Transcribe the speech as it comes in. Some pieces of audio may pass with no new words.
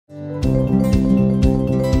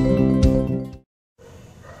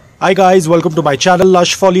Hi guys, welcome to my channel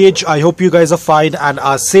Lush Foliage. I hope you guys are fine and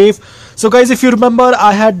are safe. So guys, if you remember,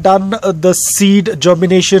 I had done the seed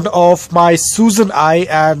germination of my Susan Eye,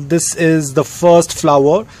 and this is the first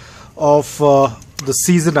flower of the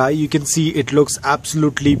Season Eye. You can see it looks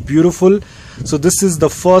absolutely beautiful. So this is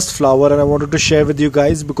the first flower, and I wanted to share with you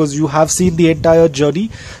guys because you have seen the entire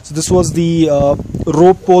journey. So this was the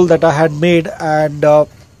rope pole that I had made, and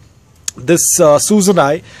this Susan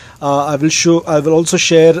Eye, I will also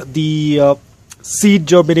share the seed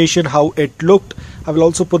germination, how it looked. I will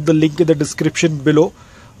also put the link in the description below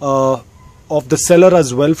of the seller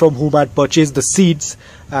as well, from whom I had purchased the seeds,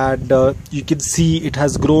 and you can see it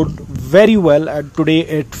has grown very well, and today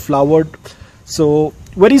it flowered. So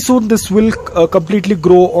very soon this will completely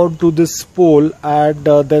grow onto this pole, and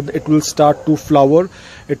then it will start to flower.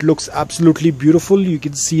 It looks absolutely beautiful. You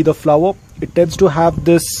can see the flower. It tends to have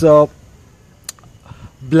this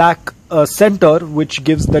black center, which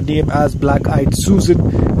gives the name as Black-Eyed Susan,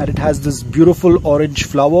 and it has this beautiful orange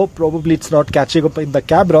flower. Probably it's not catching up in the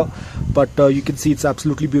camera, but you can see it's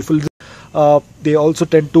absolutely beautiful. They also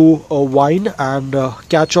tend to whine and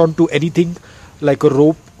catch on to anything like a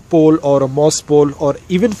rope pole or a moss pole, or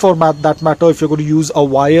even for that matter, if you're going to use a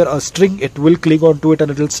wire, a string, it will cling onto it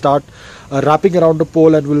and it will start wrapping around the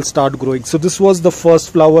pole and will start growing. So this was the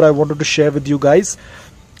first flower I wanted to share with you guys.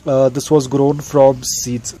 This was grown from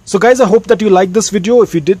seeds. So guys, I hope that you liked this video.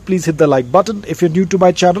 If you did, please hit the like button. If you're new to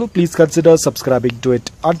my channel, please consider subscribing to it.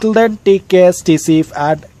 Until then, take care, stay safe,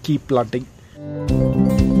 and keep planting.